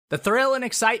The thrill and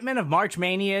excitement of March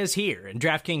Mania is here, and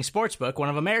DraftKings Sportsbook, one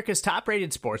of America's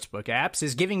top-rated sportsbook apps,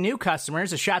 is giving new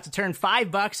customers a shot to turn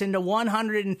 $5 into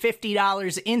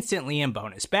 $150 instantly in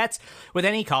bonus bets with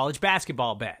any college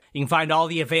basketball bet. You can find all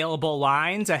the available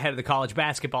lines ahead of the college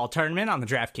basketball tournament on the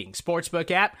DraftKings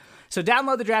Sportsbook app. So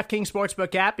download the DraftKings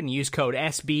Sportsbook app and use code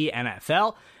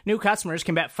SBNFL. New customers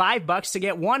can bet $5 to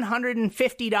get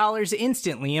 $150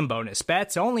 instantly in bonus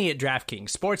bets only at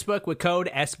DraftKings Sportsbook with code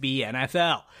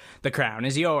SBNFL. The crown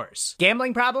is yours.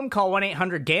 Gambling problem? Call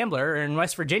 1-800-GAMBLER, or in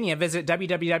West Virginia, visit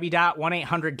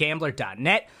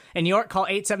www.1800gambler.net. In New York, call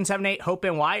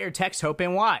 877-8-HOPE-NY or text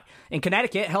HOPE-NY. In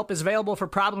Connecticut, help is available for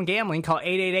problem gambling. Call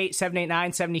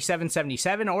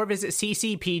 888-789-7777 or visit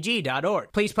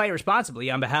ccpg.org. Please play responsibly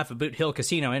on behalf of Boot Hill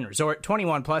Casino and Resort.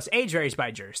 21 plus, age varies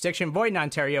by jurisdiction, void in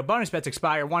Ontario. Bonus bets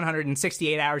expire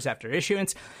 168 hours after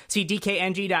issuance. See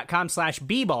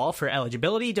dkng.com/bball for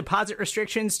eligibility, deposit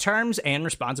restrictions, terms, and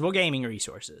responsible gaming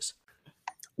resources.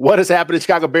 What is happening,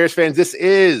 Chicago Bears fans? This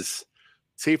is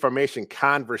T Formation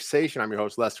Conversation. I'm your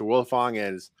host, Lester Wilfong,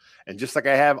 and just like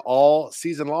I have all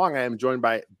season long, I am joined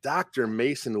by Dr.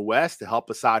 Mason West to help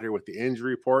us out here with the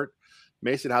injury report.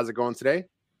 Mason, how's it going today?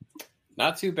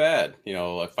 Not too bad. You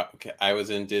know, I was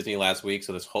in Disney last week,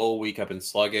 so this whole week I've been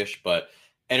sluggish, but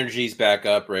energy's back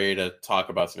up, ready to talk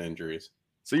about some injuries.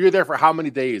 So you're there for how many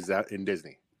days in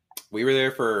Disney? We were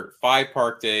there for 5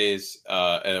 park days,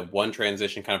 and 1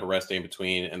 transition, kind of a rest day in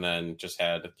between, and then just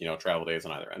had, travel days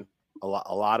on either end. A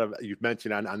lot of, you've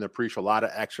mentioned on the pre-show, a lot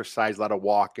of exercise, a lot of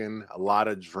walking, a lot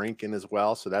of drinking as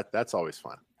well. So that's always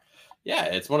fun. Yeah,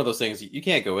 it's one of those things you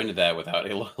can't go into that without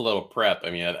a little prep. I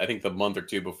mean, I think the month or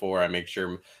 2 before, I make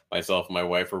sure myself and my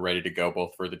wife are ready to go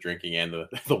both for the drinking and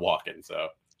the walking.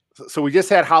 So we just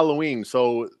had Halloween.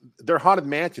 So they're haunted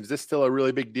mansions. Is this still a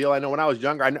really big deal? I know when I was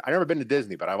younger, I never been to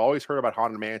Disney, but I've always heard about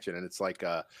haunted mansion, and it's like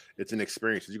it's an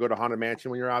experience. Did you go to haunted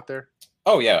mansion when you were out there?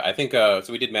 Oh yeah, I think so.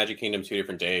 We did Magic Kingdom 2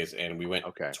 different days, and we went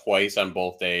twice on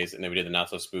both days, and then we did the Not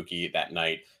So Spooky that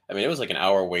night. I mean, it was like an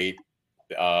hour wait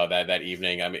that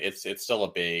evening. I mean, it's still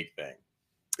a big thing.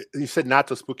 You said Not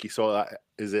So Spooky, so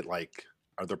is it like,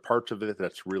 are there parts of it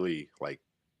that's really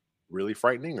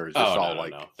frightening, or is this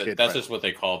No. That's just what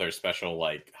they call their special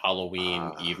like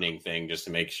Halloween evening thing, just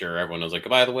to make sure everyone knows, like,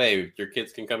 by the way, your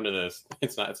kids can come to this.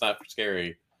 It's not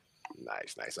scary.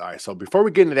 Nice. All right. So before we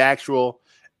get into the actual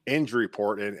injury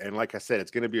report, and like I said, it's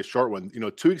going to be a short one.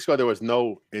 2 weeks ago there was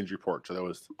no injury report, so there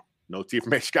was no T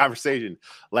Formation Conversation.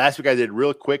 Last week I did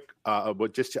real quick,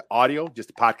 but just audio, just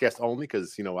a podcast only,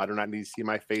 because I do not need to see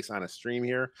my face on a stream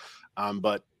here.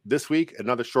 But this week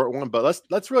another short one. But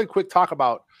let's really quick talk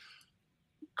about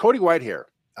Cody Whitehair.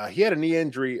 He had a knee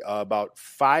injury about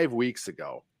 5 weeks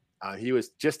ago. He was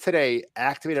just today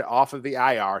activated off of the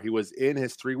IR. He was in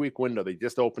his 3-week window. They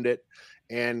just opened it,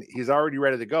 and he's already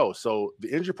ready to go. So the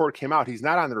injury report came out. He's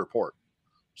not on the report.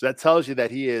 So that tells you that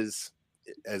he is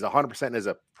as 100% as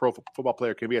a pro football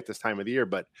player can be at this time of the year,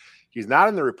 but he's not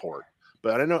in the report.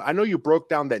 But I know you broke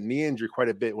down that knee injury quite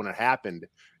a bit when it happened.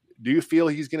 Do you feel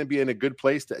he's going to be in a good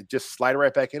place to just slide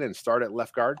right back in and start at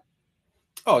left guard?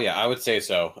 Oh, yeah, I would say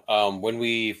so. When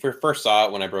we first saw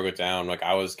it, when I broke it down, like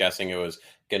I was guessing it was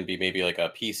going to be maybe like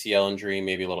a PCL injury,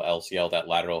 maybe a little LCL, that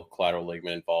lateral collateral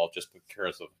ligament involved, just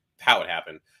because of how it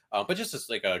happened. But just as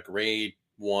like a grade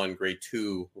 1, grade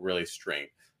 2 really strain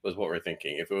was what we're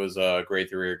thinking. If it was a grade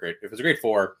 3 or if it was a grade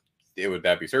 4,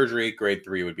 that'd be surgery. Grade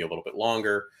 3 would be a little bit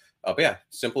longer. But yeah,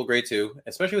 simple grade 2,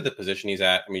 especially with the position he's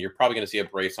at. I mean, you're probably going to see a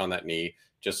brace on that knee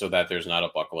just so that there's not a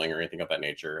buckling or anything of that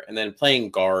nature. And then playing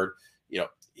guard,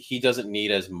 he doesn't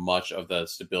need as much of the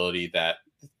stability that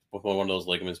one of those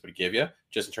ligaments would give you,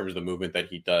 just in terms of the movement that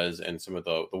he does and some of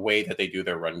the way that they do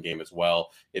their run game as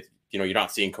well. It's, you're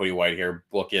not seeing Cody Whitehair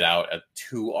book it out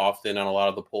too often on a lot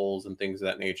of the pulls and things of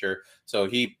that nature. So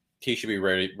he should be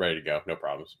ready to go. No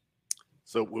problems.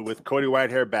 So with Cody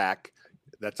Whitehair back,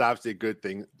 that's obviously a good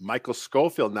thing. Michael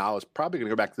Schofield now is probably going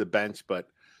to go back to the bench, but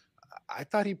I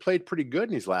thought he played pretty good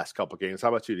in these last couple of games. How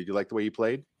about you? Did you like the way he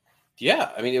played?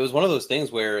 Yeah, I mean, it was one of those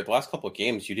things where the last couple of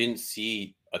games, you didn't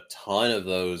see a ton of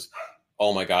those,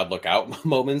 oh my God, look out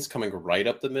moments coming right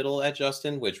up the middle at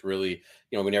Justin, which really,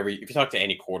 if you talk to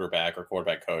any quarterback or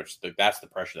quarterback coach, that's the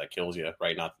pressure that kills you,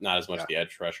 right? Not as much the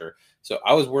edge pressure. So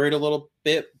I was worried a little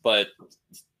bit, but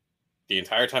the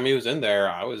entire time he was in there,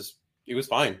 he was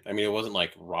fine. I mean, it wasn't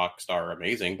like rock star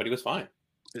amazing, but he was fine.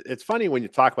 It's funny when you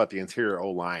talk about the interior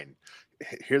O-line.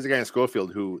 Here's a guy in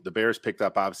Schofield who the Bears picked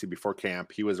up obviously before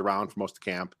camp. He was around for most of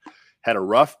camp, had a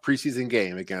rough preseason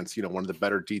game against, one of the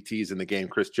better DTs in the game,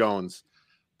 Chris Jones.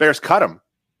 Bears cut him,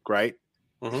 right?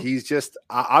 Mm-hmm. He's just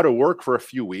out of work for a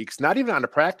few weeks, not even on the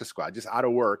practice squad, just out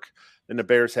of work. and the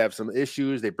Bears have some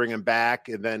issues. They bring him back,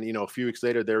 and then a few weeks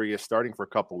later, there he is starting for a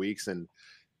couple weeks, and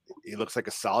he looks like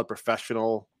a solid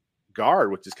professional guard,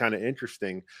 which is kind of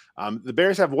interesting. The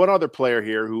Bears have one other player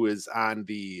here who is on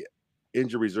the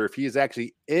injury reserve. He is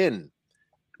actually in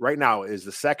right now, is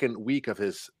the second week of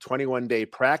his 21-day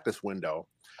practice window,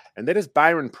 and that is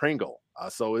Byron Pringle.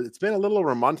 So it's been a little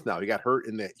over a month now. He got hurt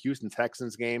in the Houston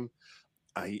Texans game.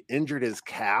 He injured his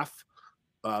calf,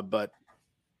 but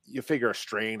you figure a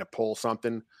strain, a pull,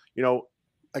 something.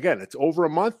 Again, it's over a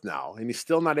month now, and he's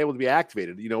still not able to be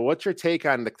activated. What's your take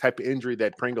on the type of injury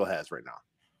that Pringle has right now?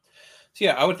 So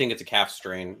yeah, I would think it's a calf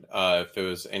strain. If it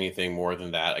was anything more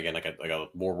than that, again, like a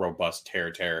more robust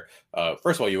tear.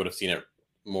 First of all, you would have seen it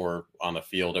more on the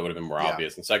field. It would have been more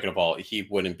obvious. And second of all, he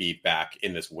wouldn't be back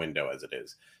in this window as it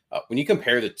is. When you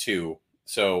compare the two,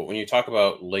 so when you talk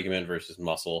about ligament versus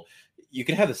muscle, you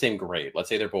can have the same grade. Let's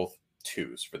say they're both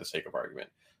 2s for the sake of argument.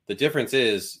 The difference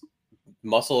is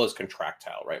muscle is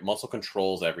contractile, right? Muscle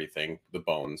controls everything, the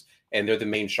bones, and they're the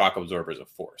main shock absorbers of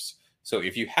force. So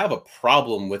if you have a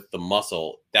problem with the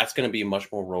muscle, that's going to be much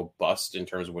more robust in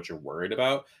terms of what you're worried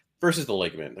about versus the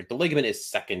ligament. Like the ligament is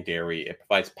secondary. It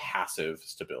provides passive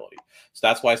stability. So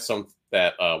that's why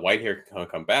Whitehair can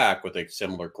come back with a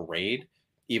similar grade,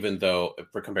 even though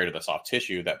compared to the soft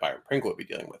tissue that Byron Pringle would be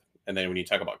dealing with. And then when you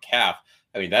talk about calf,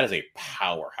 I mean, that is a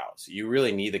powerhouse. You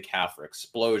really need the calf for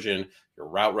explosion, your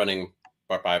route running,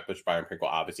 which Byron Pringle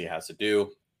obviously has to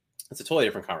do. It's a totally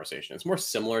different conversation. It's more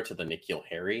similar to the N'Keal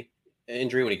Harry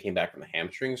injury when he came back from the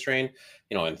hamstring strain,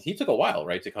 and he took a while,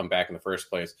 right, to come back in the first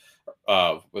place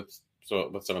with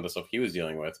some of the stuff he was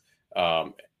dealing with.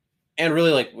 And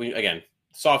really, again,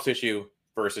 soft tissue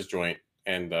versus joint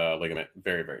and ligament,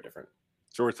 very, very different.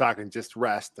 So we're talking just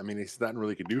rest. I mean, there's nothing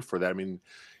really can do for that. I mean,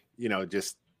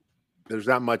 just there's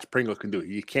not much Pringle can do.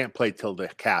 He can't play till the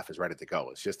calf is ready to go.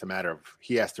 It's just a matter of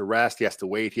he has to rest. He has to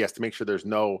wait. He has to make sure there's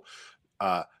no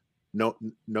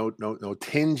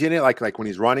tinge in it. Like when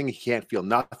he's running, he can't feel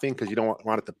nothing because you don't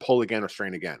want it to pull again or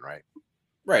strain again, right?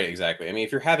 Right, exactly. I mean,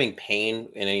 if you're having pain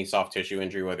in any soft tissue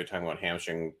injury, whether you're talking about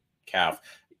hamstring, calf,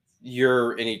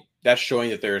 that's showing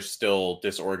that there's still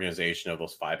disorganization of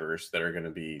those fibers that are going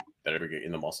to be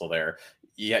in the muscle there.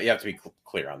 You have to be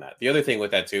clear on that. The other thing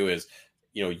with that too is,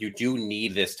 you do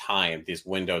need this time, this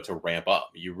window to ramp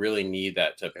up. You really need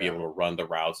that to be able to run the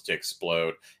routes, to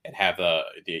explode and have the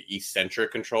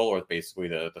eccentric control, or basically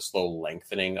the slow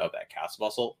lengthening of that calf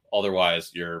muscle.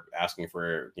 Otherwise, you're asking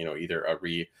for, either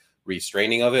a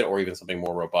restraining of it or even something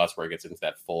more robust where it gets into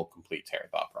that full, complete tear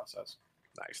thought process.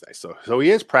 Nice. So he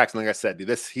is practicing. Like I said,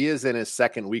 he is in his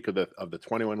second week of the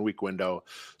 21-week window.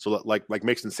 So like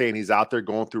Mixon's saying, he's out there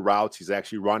going through routes. He's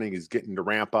actually running. He's getting to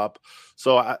ramp up.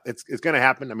 So it's going to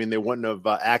happen. I mean, they wouldn't have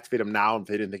activated him now if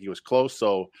they didn't think he was close.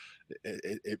 So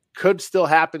it could still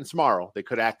happen tomorrow. They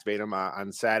could activate him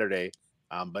on Saturday.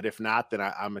 But if not, then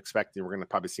I'm expecting we're going to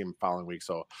probably see him the following week.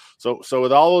 So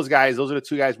with all those guys, those are the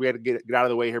two guys we had to get out of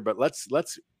the way here. But let's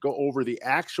go over the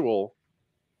actual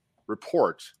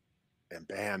report. And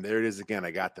bam, there it is again.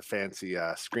 I got the fancy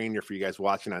screen here for you guys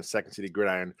watching on Second City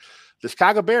Gridiron. The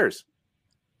Chicago Bears,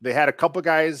 they had a couple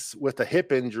guys with a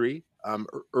hip injury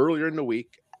earlier in the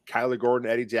week. Kyler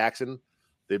Gordon, Eddie Jackson,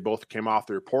 they both came off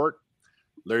the report.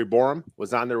 Larry Borum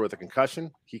was on there with a concussion.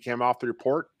 He came off the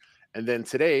report. And then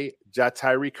today,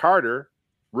 Tyree Carter,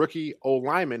 rookie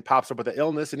O-lineman, pops up with an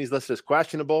illness, and he's listed as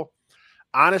questionable.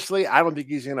 Honestly, I don't think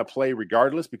he's going to play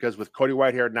regardless because with Cody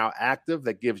Whitehair now active,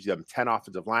 that gives them 10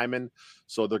 offensive linemen.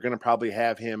 So they're going to probably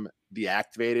have him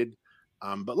deactivated.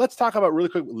 But let's talk about really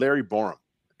quick Larry Borum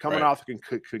coming off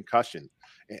a concussion.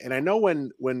 And I know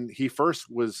when he first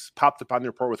was popped up on the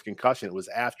report with concussion, it was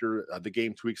after the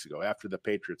game 2 weeks ago, after the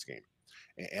Patriots game.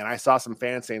 And I saw some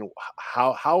fans saying,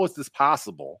 how is this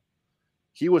possible?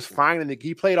 He was fine, and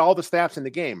he played all the snaps in the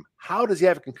game. How does he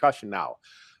have a concussion now?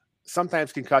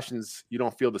 Sometimes concussions, you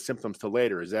don't feel the symptoms till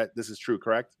later. This is true,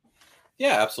 correct?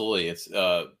 Yeah, absolutely. It's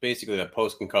basically that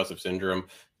post-concussive syndrome.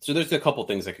 So there's a couple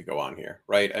things that could go on here,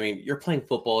 right? I mean, you're playing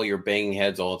football, you're banging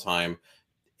heads all the time.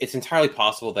 It's entirely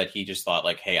possible that he just thought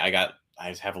like, hey, I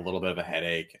just have a little bit of a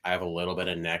headache. I have a little bit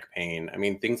of neck pain. I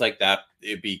mean, things like that.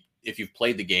 It'd be, if you've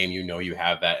played the game, you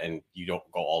have that and you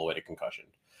don't go all the way to concussion.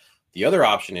 The other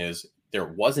option is there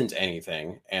wasn't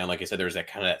anything. And like I said, there's that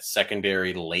kind of that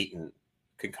secondary latent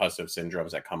concussive syndromes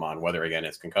that come on, whether again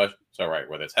it's concussion,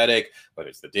 whether it's headache, whether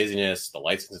it's the dizziness, the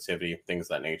light sensitivity, things of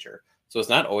that nature. So it's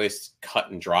not always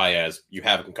cut and dry as you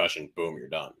have a concussion, boom, you're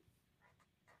done.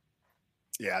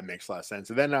 Yeah, it makes a lot of sense.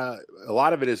 And then a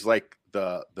lot of it is like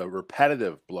the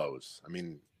repetitive blows. I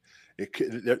mean,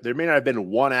 there may not have been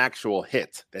one actual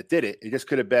hit that did it. It just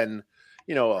could have been,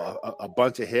 a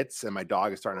bunch of hits, and my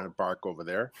dog is starting to bark over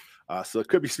there. So it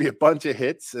could be a bunch of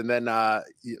hits, and then,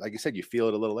 like you said, you feel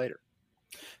it a little later.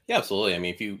 Yeah, absolutely. I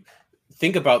mean, if you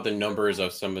think about the numbers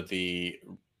of some of the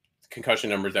concussion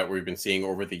numbers that we've been seeing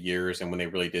over the years, and when they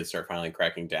really did start finally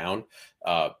cracking down,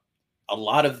 a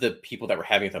lot of the people that were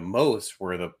having it the most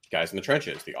were the guys in the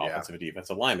trenches, the offensive and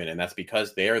defensive linemen. And that's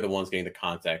because they are the ones getting the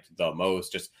contact the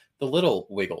most, just the little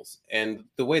wiggles. And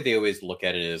the way they always look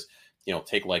at it is,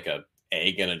 take like a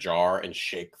egg in a jar and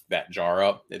shake that jar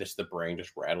up. It's the brain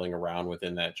just rattling around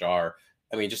within that jar.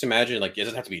 I mean, just imagine, like, it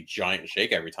doesn't have to be a giant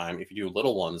shake every time. If you do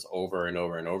little ones over and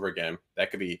over and over again, that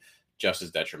could be just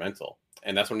as detrimental.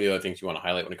 And that's one of the other things you want to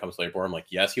highlight when it comes to Larry Borom. Like,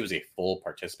 yes, he was a full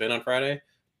participant on Friday,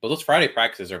 but those Friday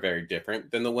practices are very different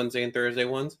than the Wednesday and Thursday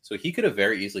ones. So he could have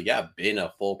very easily, been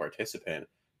a full participant.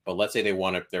 But let's say they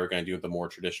were going to do the more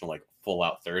traditional, like, full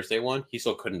out Thursday one. He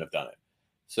still couldn't have done it.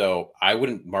 So I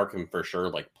wouldn't mark him for sure,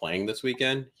 like, playing this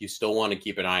weekend. You still want to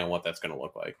keep an eye on what that's going to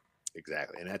look like.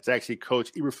 Exactly. And that's actually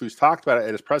Coach Eberflus talked about it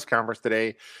at his press conference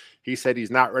today. He said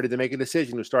he's not ready to make a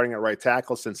decision who's starting at right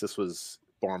tackle since this was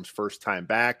Borum's first time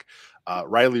back.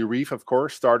 Riley Reif, of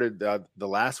course, started the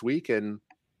last week, and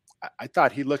I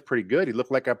thought he looked pretty good. He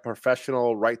looked like a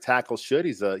professional right tackle should.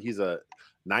 He's a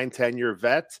 9-10 year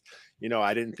vet.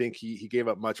 I didn't think he gave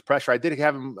up much pressure. I did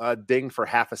have him dinged for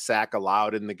half a sack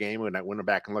allowed in the game when I went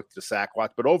back and looked at the sack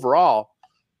watch. But overall,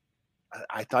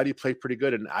 I thought he played pretty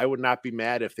good, and I would not be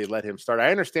mad if they let him start.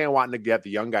 I understand wanting to get the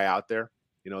young guy out there.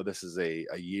 This is a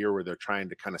year where they're trying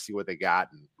to kind of see what they got.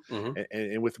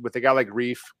 And with a guy like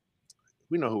Reif,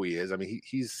 we know who he is. I mean,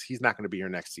 he's not going to be here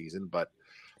next season, but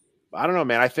I don't know,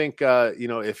 man. I think,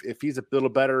 if he's a little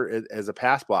better as a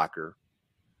pass blocker,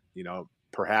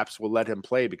 perhaps we'll let him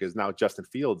play because now Justin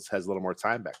Fields has a little more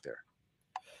time back there.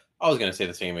 I was going to say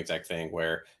the same exact thing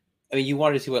where, I mean, you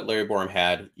wanted to see what Larry Borom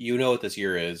had. You know what this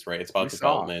year is, right? It's about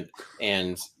development,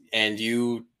 and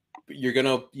you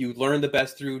learn the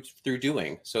best through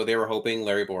doing. So they were hoping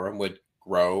Larry Borom would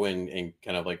grow and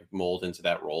kind of like mold into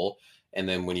that role. And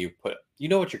then when you what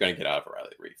you're going to get out of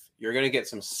Riley Reif. You're going to get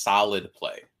some solid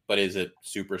play, but is it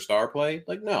superstar play?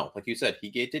 Like, no, like you said, he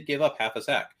did give up half a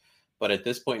sack, but at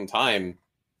this point in time,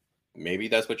 maybe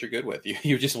that's what you're good with.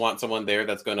 You just want someone there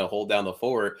that's going to hold down the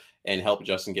fort and help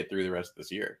Justin get through the rest of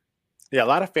this year. Yeah, a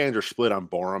lot of fans are split on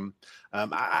Borom.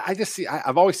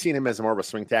 I've always seen him as more of a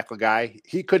swing tackle guy.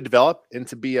 He could develop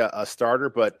into be a starter,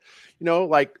 but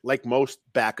like most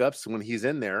backups, when he's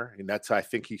in there, and that's how I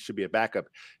think he should be a backup.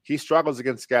 He struggles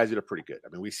against guys that are pretty good. I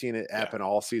mean, we've seen it happen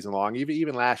all season long.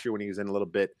 Even last year when he was in a little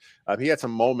bit, he had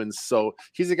some moments. So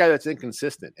he's a guy that's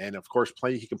inconsistent, and of course,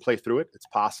 he can play through it. It's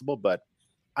possible, but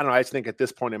I don't know. I just think at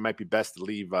this point it might be best to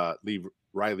leave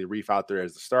Riley Reif out there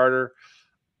as the starter.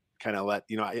 Kind of let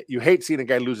you hate seeing a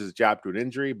guy lose his job to an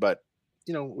injury, but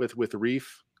with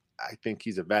Reif, I think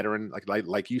he's a veteran.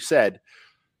 Like you said,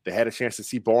 they had a chance to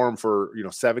see Borom for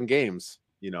 7 games.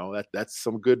 That's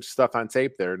some good stuff on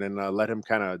tape there, and then let him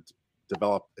kind of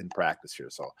develop in practice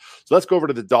here. So let's go over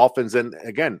to the Dolphins, and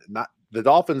again, the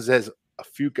Dolphins has a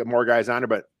few more guys on there,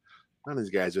 but none of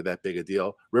these guys are that big a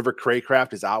deal. River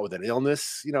Craycraft is out with an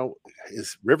illness.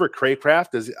 Is River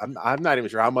Craycraft? I'm not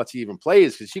even sure how much he even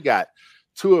plays because she got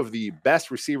 2 of the best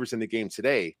receivers in the game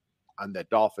today on that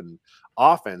Dolphin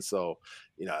offense. So,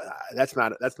 that's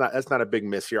not a big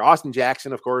miss here. Austin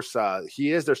Jackson, of course,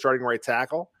 he is their starting right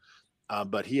tackle,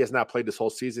 but he has not played this whole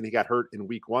season. He got hurt in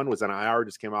week 1, was on IR,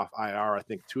 just came off IR, I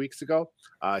think 2 weeks ago.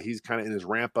 He's kind of in his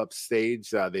ramp up stage.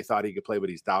 They thought he could play, but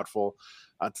he's doubtful.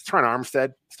 Teron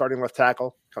Armstead, starting left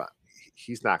tackle. Come on.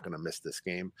 He's not going to miss this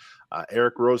game.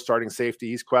 Eric Rose, starting safety.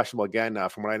 He's questionable again.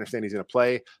 From what I understand, he's going to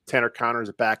play. Tanner Connor is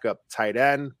a backup tight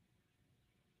end.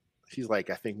 He's I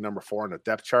think number 4 on the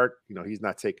depth chart. He's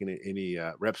not taking any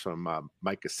reps from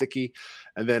Mike Gesicki.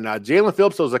 And then Jalen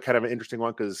Phillips was a kind of an interesting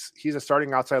one because he's a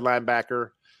starting outside linebacker.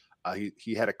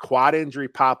 He had a quad injury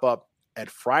pop up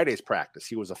at Friday's practice.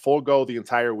 He was a full go the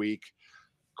entire week.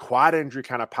 Quad injury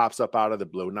kind of pops up out of the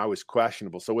blue. Now he's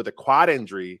questionable. So with a quad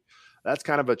injury, that's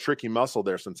kind of a tricky muscle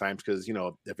there sometimes because,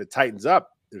 if it tightens up,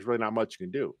 there's really not much you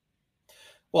can do.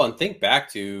 Well, and think back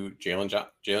to Jalen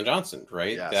Johnson,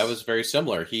 right? Yes. That was very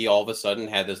similar. He all of a sudden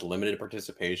had this limited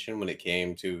participation when it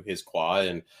came to his quad,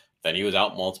 and then he was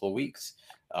out multiple weeks.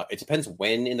 It depends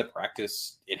when in the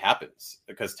practice it happens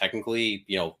because technically,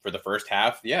 for the first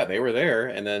half, they were there.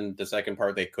 And then the second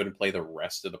part, they couldn't play the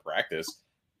rest of the practice.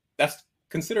 That's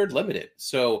considered limited.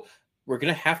 So we're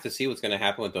going to have to see what's going to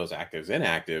happen with those actives,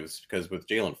 inactives, because with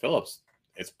Jalen Phillips,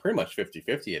 it's pretty much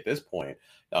 50-50 at this point,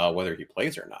 whether he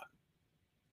plays or not.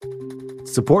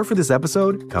 Support for this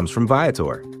episode comes from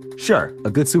Viator. Sure,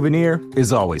 a good souvenir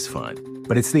is always fun.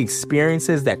 but it's the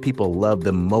experiences that people love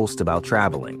the most about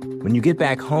traveling. When you get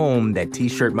back home, that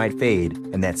t-shirt might fade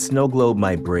and that snow globe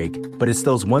might break, but it's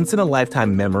those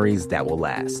once-in-a-lifetime memories that will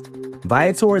last.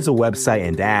 Viator is a website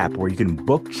and app where you can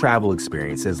book travel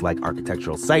experiences like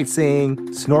architectural sightseeing,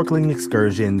 snorkeling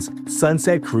excursions,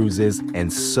 sunset cruises,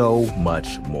 and so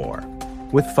much more.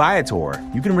 With Viator,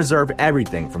 you can reserve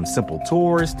everything from simple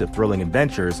tours to thrilling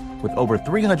adventures with over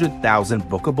 300,000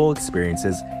 bookable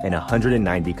experiences in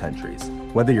 190 countries.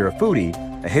 Whether you're a foodie,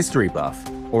 a history buff,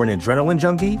 or an adrenaline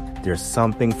junkie, there's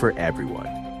something for everyone.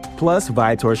 Plus,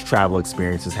 Viator's travel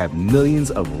experiences have millions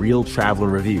of real traveler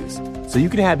reviews, so you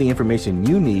can have the information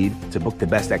you need to book the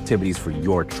best activities for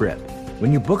your trip.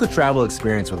 When you book a travel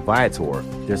experience with Viator,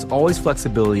 there's always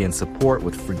flexibility and support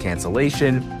with free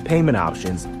cancellation, payment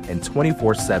options, and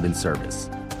 24/7 service.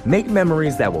 Make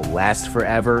memories that will last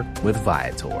forever with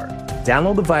Viator.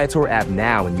 Download the Viator app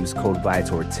now and use code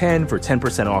Viator10 for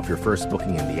 10% off your first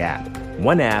booking in the app.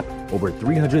 One app, over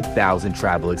 300,000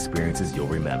 travel experiences you'll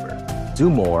remember.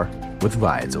 Do more with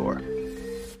Viator.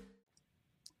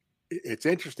 It's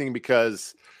interesting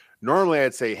because normally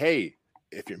I'd say, hey,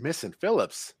 if you're missing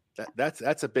Phillips,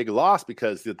 that's a big loss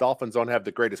because the Dolphins don't have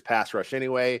the greatest pass rush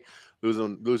anyway.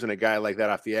 Losing a guy like that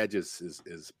off the edge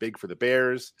is big for the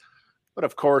Bears. But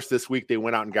of course, this week they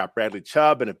went out and got Bradley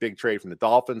Chubb in a big trade from the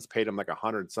Dolphins, paid him like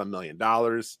 $100-some million.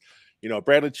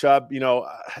 Bradley Chubb,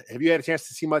 have you had a chance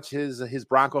to see much his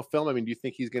Bronco film? I mean, do you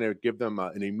think he's going to give them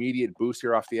an immediate boost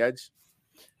here off the edge?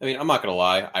 I mean, I'm not going to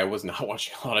lie. I was not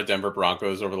watching a lot of Denver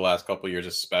Broncos over the last couple of years,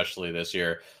 especially this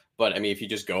year. But I mean, if you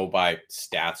just go by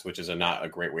stats, which is not a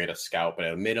great way to scout, but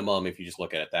at a minimum, if you just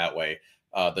look at it that way,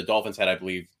 the Dolphins had, I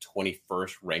believe,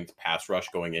 21st ranked pass rush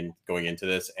going into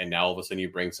this, and now all of a sudden you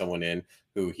bring someone in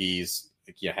who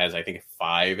has, I think,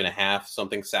 5.5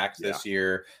 something sacks this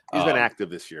year. He's been active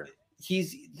this year.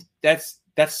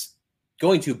 That's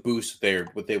going to boost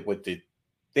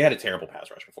they had a terrible pass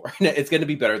rush before. It's going to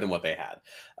be better than what they had,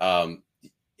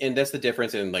 and that's the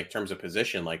difference in like terms of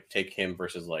position. Like take him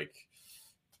versus like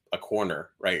a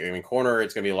corner, right? I mean, corner,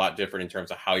 it's going to be a lot different in terms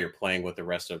of how you're playing with the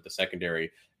rest of the secondary.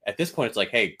 At this point, it's like,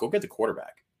 hey, go get the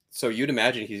quarterback. So you'd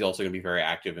imagine he's also going to be very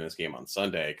active in this game on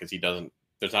Sunday because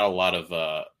there's not a lot of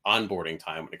onboarding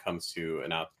time when it comes to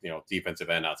defensive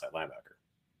end outside linebacker.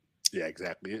 Yeah,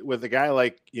 exactly. With a guy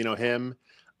like, him,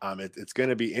 it's going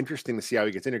to be interesting to see how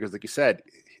he gets in there because, like you said,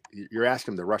 you're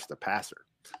asking him to rush the passer.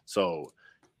 So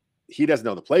he doesn't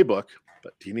know the playbook,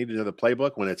 but you need to know the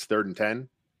playbook when it's 3rd and 10.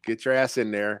 Get your ass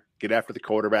in there, get after the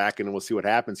quarterback, and we'll see what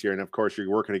happens here. And, of course, you're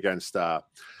working against a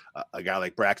guy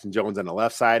like Braxton Jones on the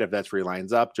left side, if that's where he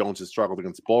lines up. Jones has struggled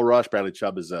against bull rush. Bradley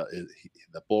Chubb the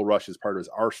bull rush is part of his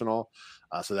arsenal.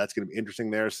 So that's going to be interesting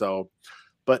there. So,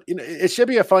 but it should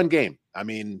be a fun game. I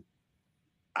mean,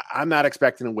 I'm not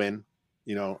expecting to win,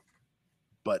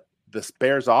 but the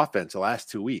Bears offense the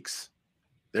last 2 weeks,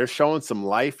 they're showing some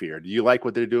life here. Do you like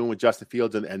what they're doing with Justin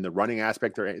Fields and the running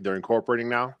aspect they're incorporating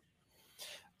now?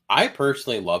 I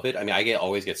personally love it. I mean, I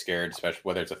always get scared, especially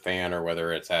whether it's a fan or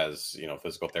whether it's as,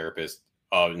 physical therapist,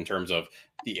 in terms of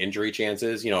the injury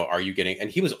chances. Are you getting, and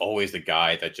he was always the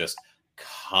guy that just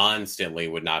constantly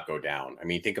would not go down. I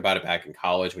mean, think about it back in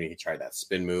college when he tried that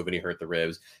spin move and he hurt the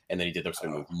ribs, and then he did the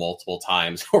spin move multiple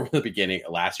times over the beginning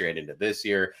last year and into this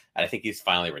year. And I think he's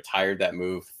finally retired that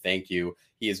move. Thank you.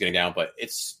 He is getting down, but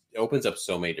it opens up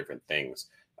so many different things.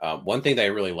 One thing that I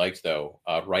really liked, though,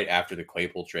 right after the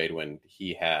Claypool trade, when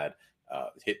he had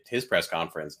his press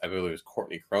conference, I believe it was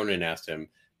Courtney Cronin asked him,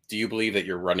 do you believe that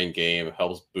your running game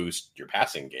helps boost your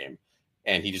passing game?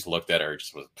 And he just looked at her and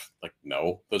just was like,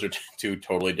 no, those are two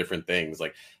totally different things.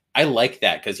 Like, I like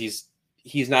that because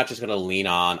he's not just going to lean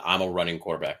on, I'm a running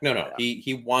quarterback. No. Yeah.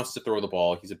 He wants to throw the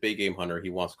ball. He's a big game hunter.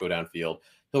 He wants to go downfield.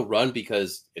 He'll run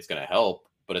because it's going to help,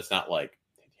 but it's not like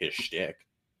his shtick.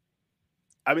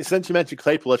 I mean, since you mentioned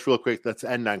Claypool, let's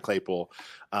end on Claypool.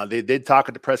 They did talk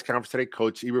at the press conference today.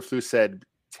 Coach Eberflus said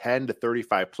 10 to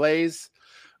 35 plays.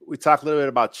 We talked a little bit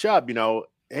about Chubb,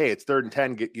 hey, it's 3rd and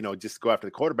 10, just go after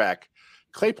the quarterback.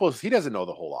 Claypool, he doesn't know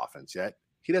the whole offense yet.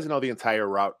 He doesn't know the entire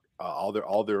route,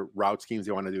 all their route schemes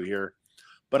they want to do here.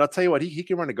 But I'll tell you what, he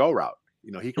can run a go route.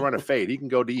 He can run a fade. He can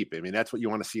go deep. I mean, that's what you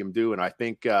want to see him do. And I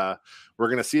think we're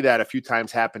going to see that a few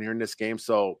times happen here in this game.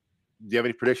 So do you have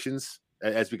any predictions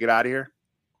as we get out of here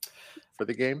for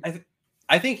the game?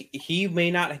 I think he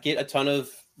may not get a ton of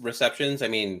receptions. I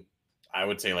mean, I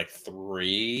would say like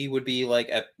 3 would be like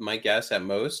at my guess at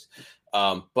most.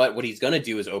 But what he's going to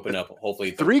do is open up,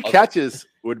 hopefully. 3 catches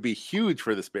would be huge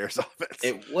for this Bears offense.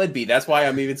 It would be. That's why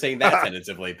I'm even saying that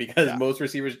tentatively, because most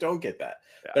receivers don't get that.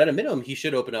 Yeah. But at a minimum, he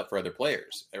should open up for other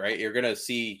players, right? You're going to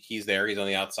see he's there, he's on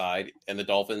the outside, and the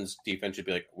Dolphins defense should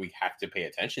be like, we have to pay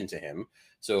attention to him.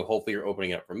 So hopefully you're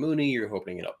opening it up for Mooney, you're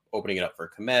opening it up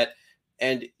for Kmet,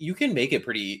 and you can make it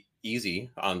pretty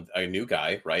easy on a new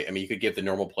guy, right? I mean, you could give the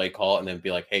normal play call and then be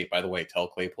like, hey, by the way, tell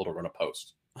Claypool to run a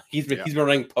post. He's been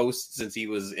running posts since he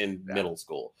was in middle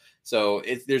school. So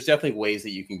there's definitely ways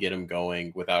that you can get him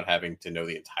going without having to know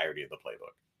the entirety of the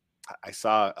playbook. I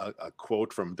saw a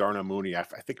quote from Darnell Mooney. I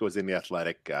think it was in The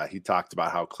Athletic. He talked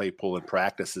about how Claypool in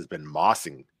practice has been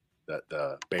mossing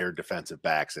the Bear defensive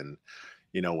backs. And,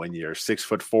 you know, when you're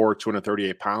 6'4",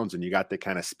 238 pounds, and you got the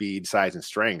kind of speed, size, and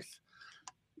strength,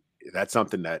 that's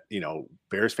something that, you know,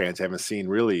 Bears fans haven't seen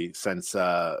really since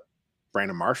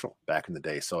Brandon Marshall back in the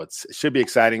day. So it should be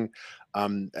exciting.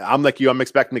 I'm like you. I'm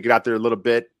expecting to get out there a little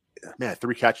bit. Man,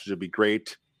 3 catches would be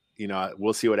great. You know,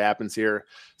 we'll see what happens here.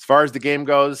 As far as the game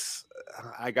goes,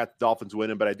 I got the Dolphins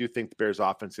winning, but I do think the Bears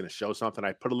offense is going to show something.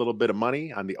 I put a little bit of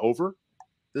money on the over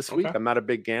this week. I'm not a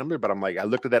big gambler, but I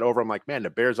looked at that over. I'm like, man,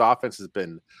 the Bears offense has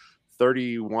been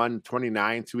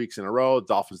 31-29 2 weeks in a row.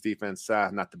 Dolphins defense,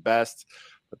 not the best.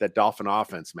 But that Dolphin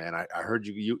offense, man, I heard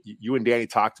you and Danny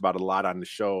talked about it a lot on the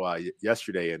show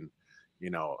yesterday. And, you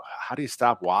know, how do you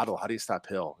stop Waddle? How do you stop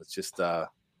Hill? It's just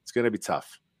it's going to be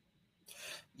tough.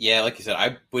 Yeah, like you said,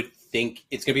 I would think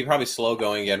it's going to be probably slow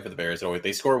going again for the Bears.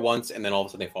 They score once, and then all of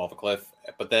a sudden they fall off a cliff.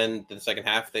 But then the second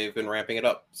half, they've been ramping it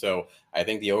up. So I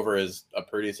think the over is a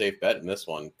pretty safe bet in this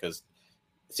one because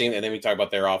and then we talk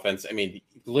about their offense. I mean,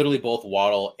 literally both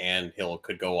Waddle and Hill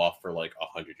could go off for like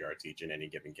 100 yards each in any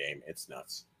given game. It's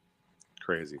nuts.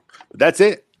 Crazy. But that's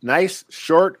it. Nice,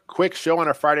 short, quick show on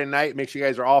a Friday night. Make sure you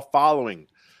guys are all following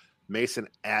Mason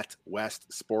at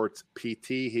West Sports PT.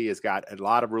 He has got a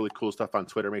lot of really cool stuff on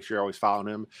Twitter. Make sure you're always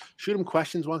following him. Shoot him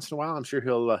questions once in a while. I'm sure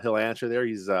he'll answer there.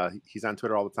 He's on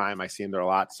Twitter all the time. I see him there a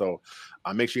lot. So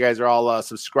make sure you guys are all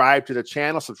subscribed to the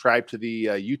channel, subscribe to the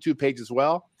YouTube page as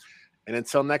well. And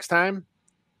until next time,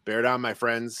 bear down, my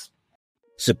friends.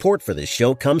 Support for this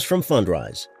show comes from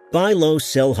Fundrise. Buy low,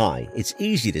 sell high. It's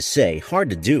easy to say,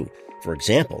 hard to do. For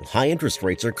example, high interest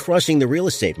rates are crushing the real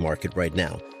estate market right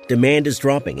now. Demand is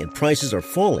dropping and prices are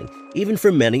falling, even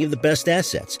for many of the best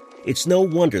assets. It's no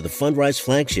wonder the Fundrise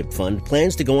Flagship Fund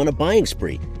plans to go on a buying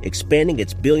spree, expanding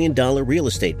its billion-dollar real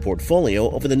estate portfolio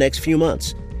over the next few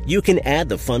months. You can add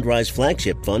the Fundrise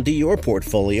Flagship Fund to your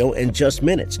portfolio in just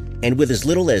minutes and with as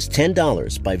little as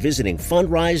 $10 by visiting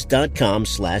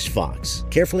fundrise.com/Fox.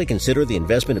 Carefully consider the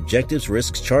investment objectives,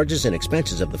 risks, charges, and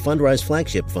expenses of the Fundrise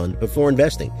Flagship Fund before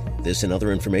investing. This and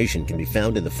other information can be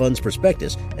found in the fund's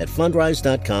prospectus at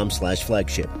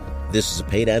fundrise.com/flagship. This is a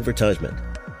paid advertisement.